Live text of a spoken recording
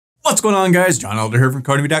What's going on, guys? John Elder here from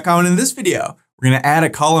Codemy.com, and in this video, we're going to add a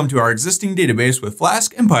column to our existing database with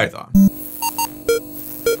Flask and Python.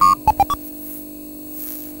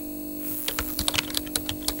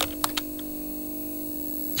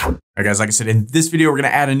 Alright guys, like I said, in this video, we're going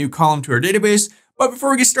to add a new column to our database. But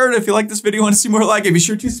before we get started, if you like this video and want to see more like it, be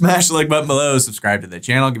sure to smash the like button below, subscribe to the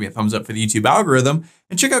channel, give me a thumbs up for the YouTube algorithm,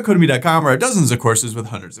 and check out Codemy.com, where I have dozens of courses with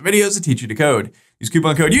hundreds of videos to teach you to code. Use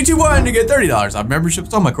coupon code YouTube1 to get $30 off memberships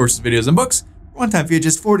to all my courses, videos, and books. One-time fee of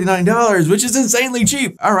just $49, which is insanely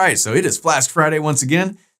cheap. All right, so it is Flask Friday once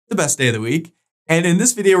again, the best day of the week. And in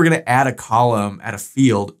this video, we're going to add a column, add a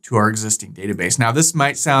field to our existing database. Now, this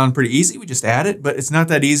might sound pretty easy. We just add it, but it's not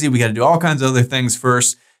that easy. We got to do all kinds of other things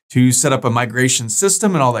first to set up a migration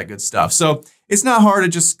system and all that good stuff. So it's not hard.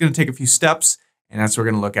 It's just going to take a few steps, and that's what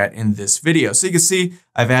we're going to look at in this video. So you can see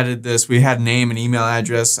I've added this. We had name and email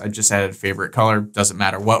address. I just added favorite color. Doesn't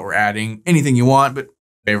matter what we're adding, anything you want, but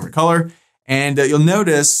favorite color. And you'll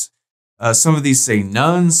notice some of these say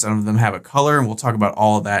none, some of them have a color, and we'll talk about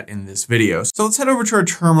all of that in this video. So let's head over to our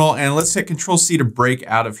terminal and let's hit Control-C to break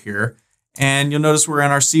out of here. And you'll notice we're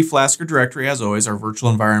in our C Flasker directory. As always, our virtual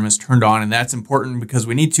environment is turned on, and that's important because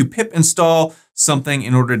we need to pip install something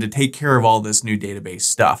in order to take care of all this new database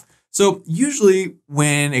stuff. So usually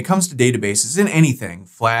when it comes to databases in anything,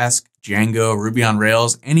 Flask, Django, Ruby on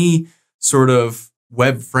Rails, any sort of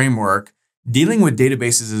web framework, dealing with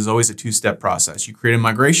databases is always a two-step process. You create a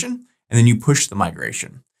migration, and then you push the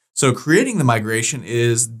migration. So creating the migration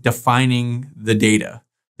is defining the data,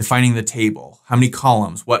 defining the table, how many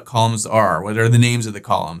columns, what columns are, what are the names of the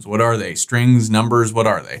columns, what are they, strings, numbers, what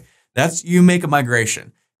are they? That's, you make a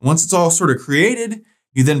migration. Once it's all sort of created,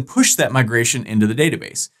 you then push that migration into the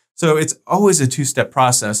database. So it's always a two-step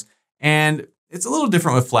process, and it's a little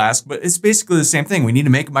different with Flask, but it's basically the same thing. We need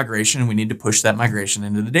to make a migration, and we need to push that migration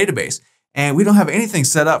into the database. And we don't have anything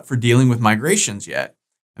set up for dealing with migrations yet.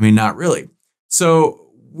 I mean, not really. So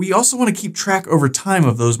we also want to keep track over time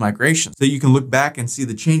of those migrations so you can look back and see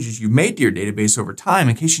the changes you've made to your database over time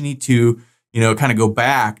in case you need to, kind of go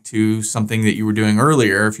back to something that you were doing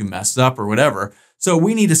earlier if you messed up or whatever. So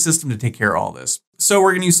we need a system to take care of all this. So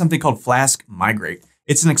we're going to use something called Flask Migrate.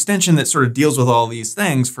 It's an extension that sort of deals with all these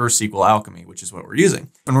things for SQL Alchemy, which is what we're using.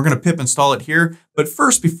 And we're going to pip install it here. But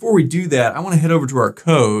first, before we do that, I want to head over to our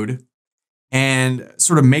code and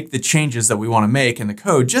sort of make the changes that we want to make in the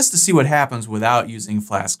code just to see what happens without using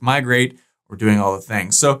Flask Migrate or doing all the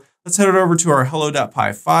things. So let's head over to our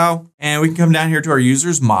hello.py file, and we can come down here to our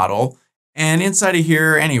users model. And inside of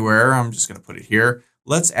here, anywhere, I'm just going to put it here.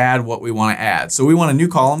 Let's add what we want to add. So we want a new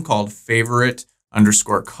column called favorite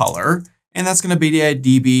underscore color, and that's going to be a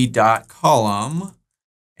db.column.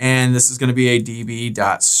 And this is going to be a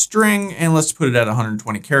db.string, and let's put it at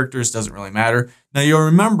 120 characters, doesn't really matter. Now you'll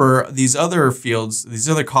remember these other fields, these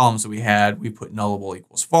other columns that we had, we put nullable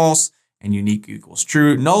equals false and unique equals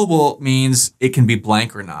true. Nullable means it can be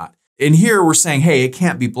blank or not. In here, we're saying, hey, it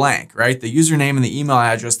can't be blank, right? The username and the email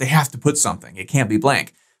address, they have to put something. It can't be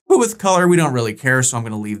blank. But with color, we don't really care, so I'm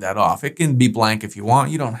going to leave that off. It can be blank if you want.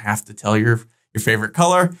 You don't have to tell your favorite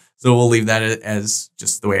color, so we'll leave that as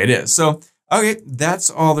just the way it is. So, okay, that's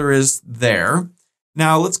all there is there.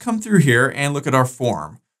 Now let's come through here and look at our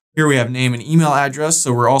form. Here we have name and email address.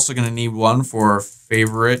 So we're also going to need one for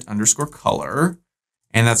favorite underscore color.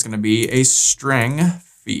 And that's going to be a string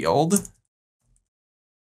field.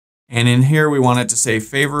 And in here, we want it to say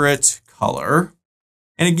favorite color.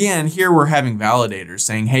 And again, here we're having validators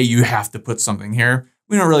saying, hey, you have to put something here.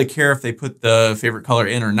 We don't really care if they put the favorite color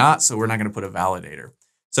in or not. So we're not going to put a validator.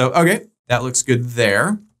 So, okay, that looks good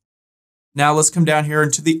there. Now let's come down here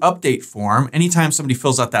into the update form. Anytime somebody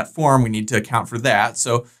fills out that form, we need to account for that.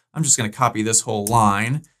 So I'm just going to copy this whole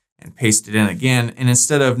line and paste it in again. And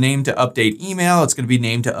instead of name to update email, it's going to be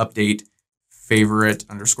name to update favorite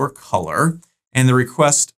underscore color. And the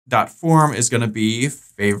request.form is going to be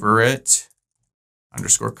favorite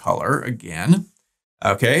underscore color again.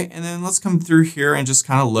 Okay, and then let's come through here and just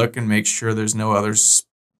kind of look and make sure there's no other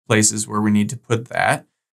places where we need to put that.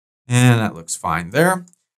 And that looks fine there.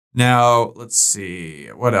 Now, let's see,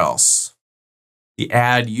 what else? The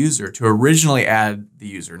add user, to originally add the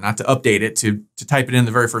user, not to update it, to type it in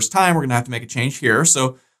the very first time, we're gonna have to make a change here.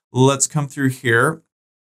 So let's come through here.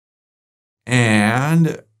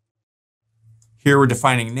 And here we're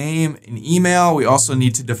defining name and email. We also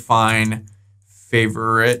need to define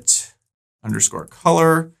favorite underscore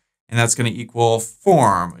color, and that's gonna equal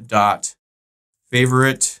form dot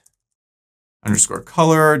favorite underscore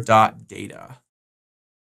color dot data.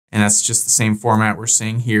 And that's just the same format we're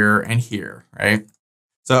seeing here and here, right?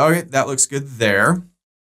 So, okay, that looks good there.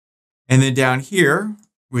 And then down here,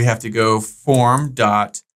 we have to go form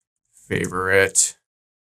dot favorite.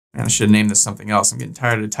 Man, I should have named this something else. I'm getting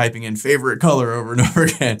tired of typing in favorite color over and over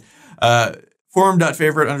again.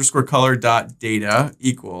 Form.favorite_color.data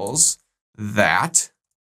equals that.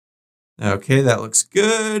 Okay, that looks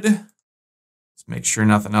good. Let's make sure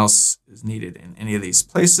nothing else is needed in any of these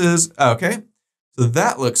places. Okay, so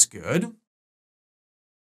that looks good.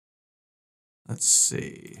 Let's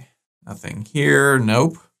see. Nothing here.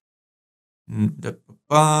 Nope.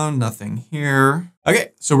 Nothing here.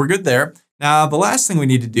 Okay, so we're good there. Now, the last thing we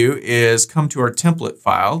need to do is come to our template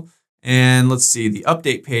file. And let's see, the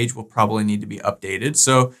update page will probably need to be updated.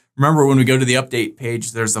 So remember, when we go to the update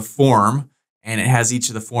page, there's a form and it has each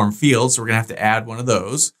of the form fields. So we're gonna have to add one of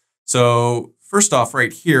those. So first off,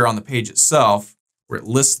 right here on the page itself, where it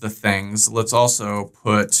lists the things, let's also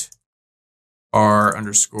put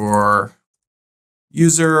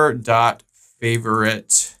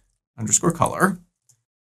r_user.favorite_color.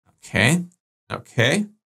 Okay, okay.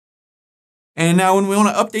 And now when we want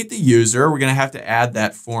to update the user, we're going to have to add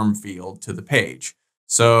that form field to the page.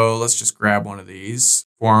 So let's just grab one of these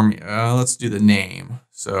form. Let's do the name.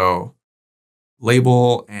 So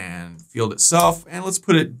label and field itself, and let's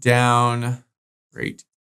put it down right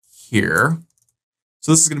here.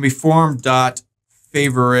 So this is going to be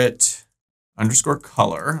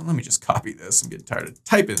form.favorite_color. Let me just copy this. I'm getting tired of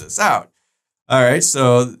typing this out. All right,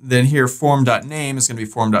 so then here form.name is going to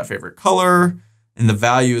be form.favorite_color. And the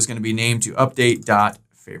value is going to be named to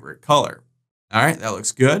update.favorite_color. All right, that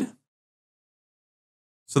looks good.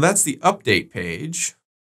 So that's the update page.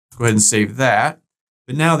 Go ahead and save that.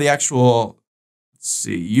 But now the actual, let's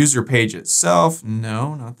see, user page itself.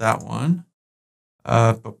 No, not that one.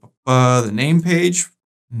 The name page.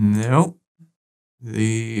 No.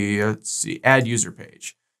 Let's see, add user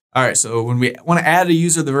page. All right, so when we want to add a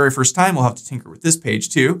user the very first time, we'll have to tinker with this page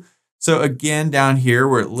too. So again, down here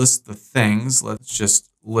where it lists the things, let's just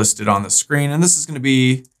list it on the screen. And this is going to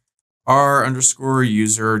be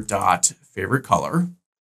r_user.favorite_color.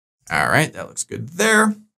 All right, that looks good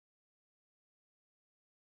there.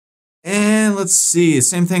 And let's see,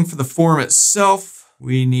 same thing for the form itself.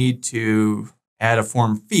 We need to add a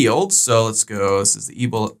form field. So let's go, this is the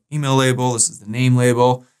email label, this is the name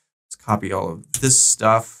label. Let's copy all of this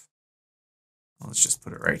stuff. Let's just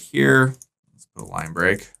put it right here. Let's put a line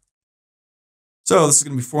break. So this is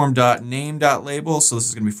going to be form.name.label. So this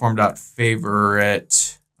is going to be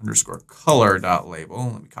form.favorite_color.label.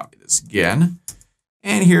 Let me copy this again.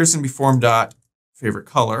 And here it's going to be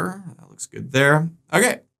form.favorite_color. That looks good there.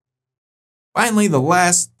 Okay. Finally, the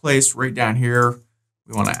last place right down here,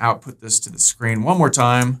 we want to output this to the screen one more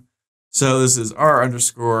time. So this is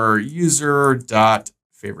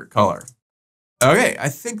r_user.favorite_color. Okay, I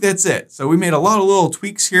think that's it. So we made a lot of little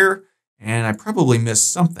tweaks here. And I probably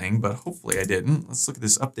missed something, but hopefully I didn't. Let's look at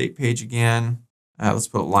this update page again. Let's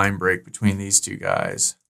put a line break between these two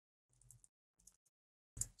guys.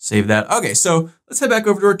 Save that. Okay, so let's head back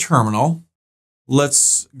over to our terminal.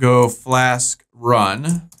 Let's go Flask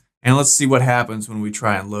run, and let's see what happens when we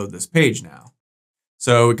try and load this page now.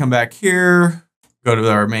 So we come back here, go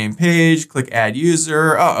to our main page, click add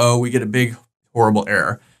user. Uh-oh, we get a big, horrible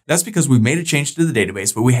error. That's because we made a change to the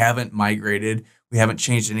database, but we haven't migrated. We haven't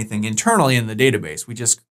changed anything internally in the database. We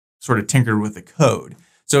just sort of tinkered with the code.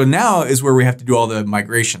 So now is where we have to do all the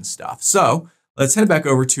migration stuff. So let's head back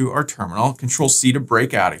over to our terminal, Control-C to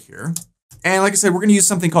break out of here. And like I said, we're gonna use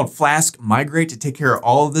something called Flask Migrate to take care of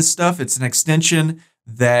all of this stuff. It's an extension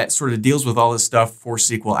that sort of deals with all this stuff for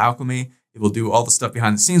SQL Alchemy. It will do all the stuff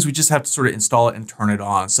behind the scenes. We just have to sort of install it and turn it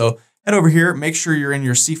on. So head over here, make sure you're in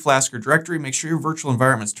your CFlasker directory, make sure your virtual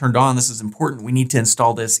environment's turned on. This is important. We need to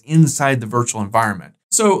install this inside the virtual environment.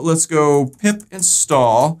 So let's go pip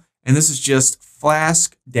install, and this is just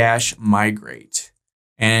flask-migrate.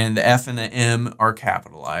 And the F and the M are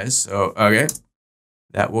capitalized. So, okay,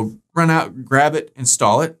 that will run out, grab it,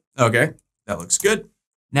 install it. Okay, that looks good.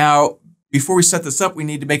 Now, before we set this up, we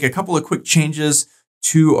need to make a couple of quick changes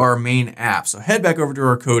to our main app. So head back over to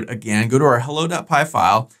our code again, go to our hello.py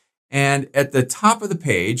file, and at the top of the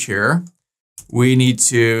page here, we need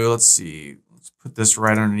to, let's put this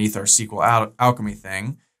right underneath our SQL Alchemy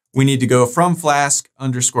thing. We need to go from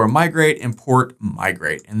Flask_migrate, import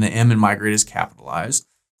migrate, and the M in migrate is capitalized.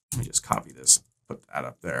 Let me just copy this, put that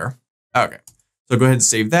up there. Okay, so go ahead and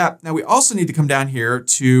save that. Now we also need to come down here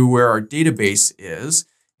to where our database is,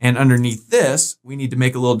 and underneath this, we need to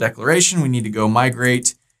make a little declaration. We need to go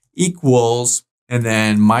migrate equals, and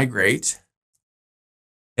then migrate,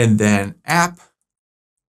 and then app,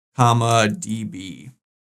 comma, DB,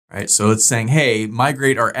 right? So it's saying, hey,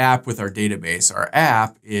 migrate our app with our database. Our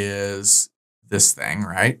app is this thing,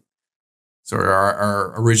 right? So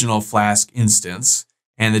our original Flask instance.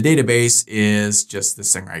 And the database is just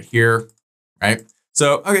this thing right here, right?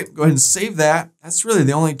 So, okay, go ahead and save that. That's really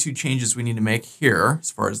the only two changes we need to make here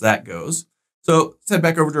as far as that goes. So let's head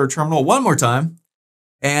back over to our terminal one more time.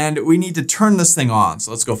 And we need to turn this thing on.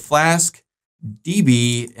 So let's go Flask,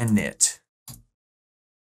 DB, init.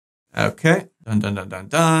 Okay,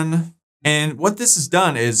 done. And what this has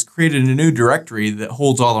done is created a new directory that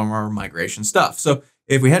holds all of our migration stuff. So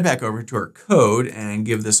if we head back over to our code and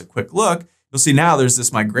give this a quick look, you'll see now there's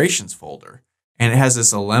this migrations folder. And it has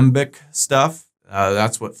this Alembic stuff.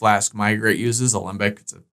 That's what Flask Migrate uses, Alembic.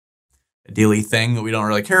 It's a daily thing that we don't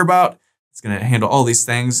really care about. It's going to handle all these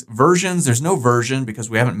things. Versions, there's no version because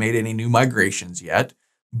we haven't made any new migrations yet.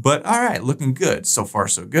 But all right, looking good. So far,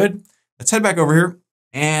 so good. Let's head back over here.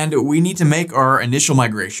 And we need to make our initial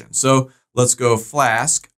migration. So let's go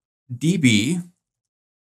Flask DB.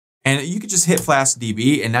 And you could just hit Flask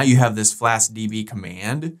DB. And now you have this Flask DB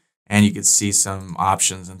command. And you can see some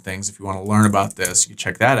options and things if you want to learn about this. You can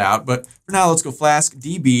check that out. But for now, let's go Flask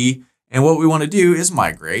DB. And what we want to do is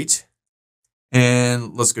migrate.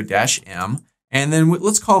 And let's go -m. And then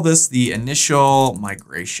let's call this the initial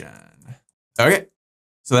migration. Okay,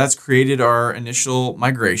 so that's created our initial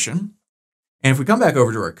migration. And if we come back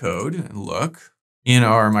over to our code and look in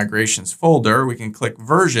our migrations folder, we can click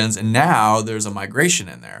versions. And now there's a migration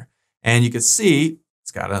in there. And you can see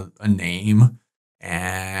it's got a name.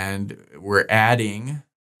 And we're adding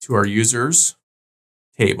to our users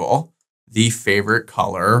table the favorite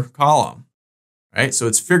color column. Right? So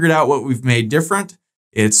it's figured out what we've made different.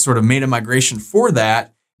 It's sort of made a migration for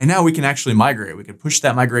that. And now we can actually migrate. We can push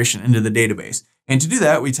that migration into the database. And to do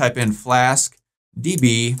that, we type in Flask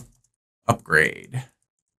DB upgrade.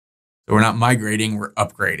 So we're not migrating, we're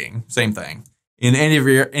upgrading. Same thing. In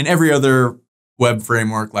every other web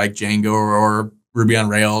framework like Django or Ruby on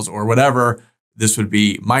Rails or whatever, this would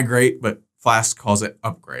be migrate, but Flask calls it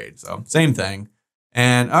upgrade. So same thing.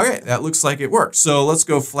 And okay, that looks like it worked. So let's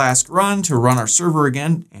go Flask run to run our server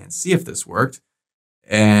again and see if this worked.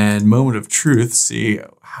 And moment of truth, see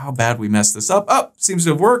how bad we messed this up. Oh, seems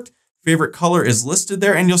to have worked. Favorite color is listed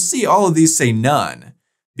there. And you'll see all of these say none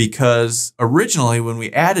because originally when we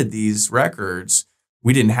added these records,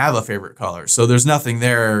 we didn't have a favorite color. So there's nothing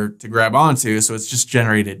there to grab onto. So it's just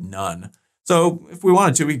generated none. So if we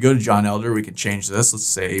wanted to, we could go to John Elder. We could change this. Let's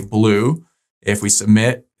say blue. If we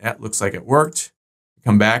submit, that looks like it worked.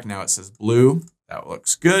 Come back, now it says blue. That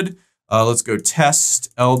looks good. Let's go test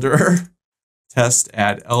Elder,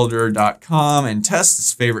 test@elder.com, and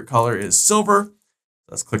test's favorite color is silver.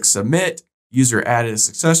 Let's click submit. User added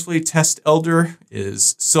successfully. Test Elder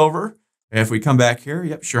is silver. And if we come back here,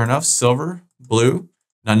 yep, sure enough, silver, blue,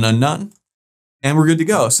 none. And we're good to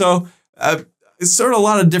go. So it's sort of a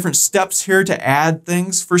lot of different steps here to add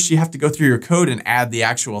things. First, you have to go through your code and add the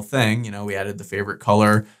actual thing. You know, we added the favorite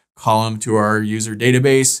color column to our user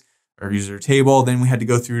database, our user table. Then we had to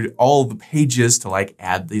go through all the pages to like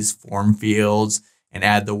add these form fields and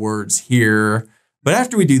add the words here. But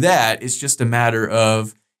after we do that, it's just a matter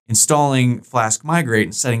of installing Flask Migrate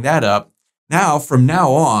and setting that up. Now, from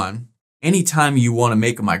now on, anytime you want to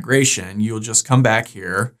make a migration, you'll just come back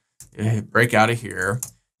here, break out of here.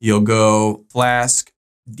 You'll go Flask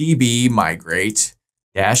DB migrate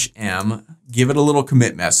 -m, give it a little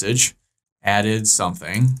commit message, added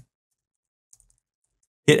something.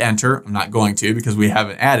 Hit enter. I'm not going to because we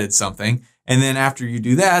haven't added something. And then after you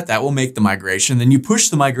do that, that will make the migration. Then you push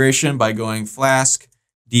the migration by going Flask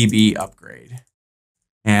DB upgrade.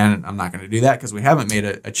 And I'm not going to do that because we haven't made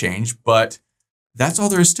a change, but that's all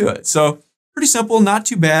there is to it. So pretty simple, not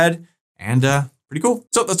too bad, and pretty cool.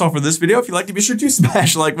 So that's all for this video. If you liked it, be sure to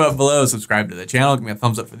smash the like button below, subscribe to the channel, give me a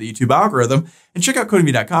thumbs up for the YouTube algorithm, and check out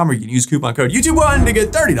Codemy.com where you can use coupon code YouTube1 to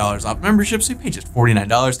get $30 off membership. So you pay just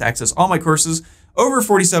 $49 to access all my courses, over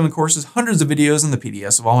 47 courses, hundreds of videos, and the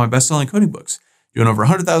PDFs of all my best-selling coding books. Doing over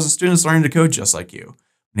 100,000 students learning to code just like you.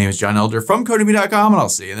 My name is John Elder from Codemy.com, and I'll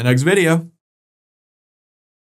see you in the next video.